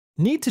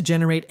Need to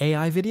generate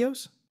AI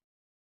videos?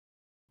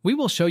 We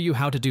will show you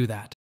how to do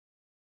that.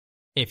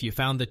 If you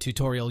found the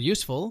tutorial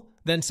useful,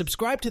 then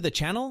subscribe to the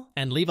channel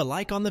and leave a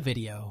like on the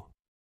video.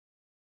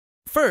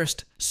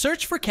 First,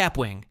 search for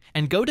Kapwing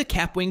and go to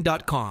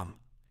kapwing.com.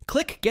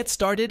 Click Get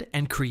Started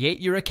and create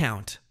your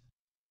account.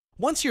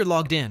 Once you're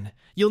logged in,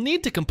 you'll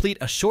need to complete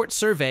a short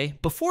survey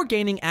before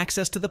gaining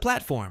access to the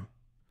platform.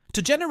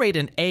 To generate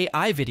an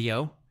AI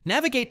video,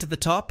 navigate to the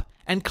top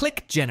and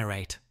click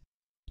Generate.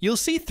 You'll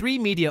see 3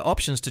 media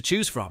options to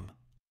choose from: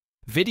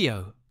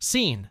 video,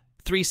 scene,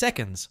 3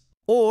 seconds,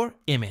 or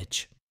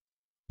image.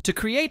 To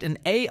create an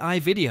AI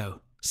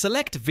video,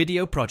 select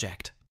Video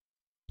Project.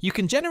 You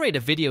can generate a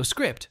video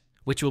script,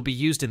 which will be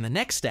used in the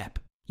next step,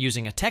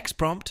 using a text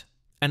prompt,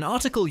 an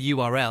article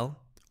URL,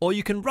 or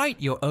you can write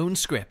your own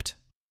script.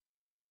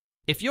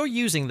 If you're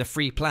using the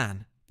free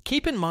plan,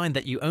 keep in mind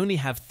that you only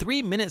have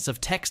 3 minutes of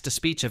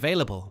text-to-speech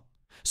available,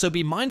 so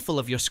be mindful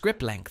of your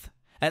script length,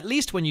 at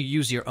least when you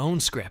use your own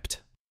script.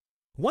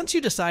 Once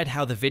you decide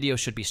how the video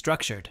should be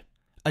structured,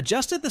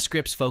 adjust the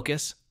script's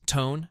focus,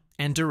 tone,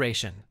 and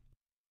duration.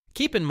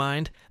 Keep in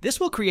mind, this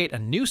will create a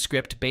new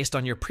script based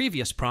on your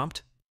previous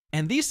prompt,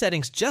 and these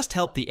settings just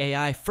help the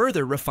AI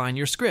further refine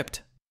your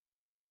script.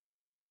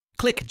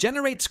 Click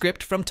Generate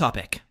Script from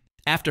Topic.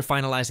 After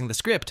finalizing the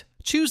script,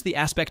 choose the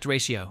aspect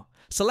ratio,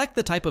 select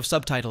the type of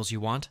subtitles you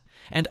want,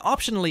 and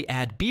optionally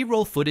add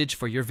B-roll footage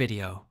for your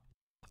video.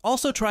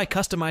 Also try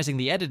customizing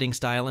the editing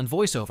style and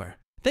voiceover,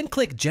 then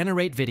click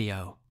Generate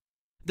Video.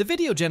 The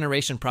video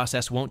generation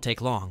process won't take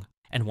long,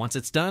 and once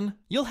it's done,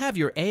 you'll have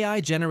your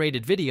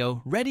AI-generated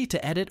video ready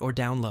to edit or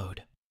download.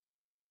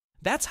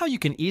 That's how you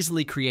can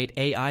easily create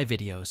AI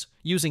videos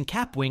using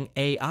Kapwing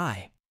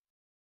AI.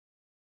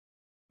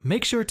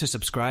 Make sure to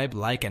subscribe,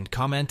 like, and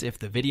comment if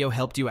the video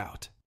helped you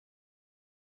out.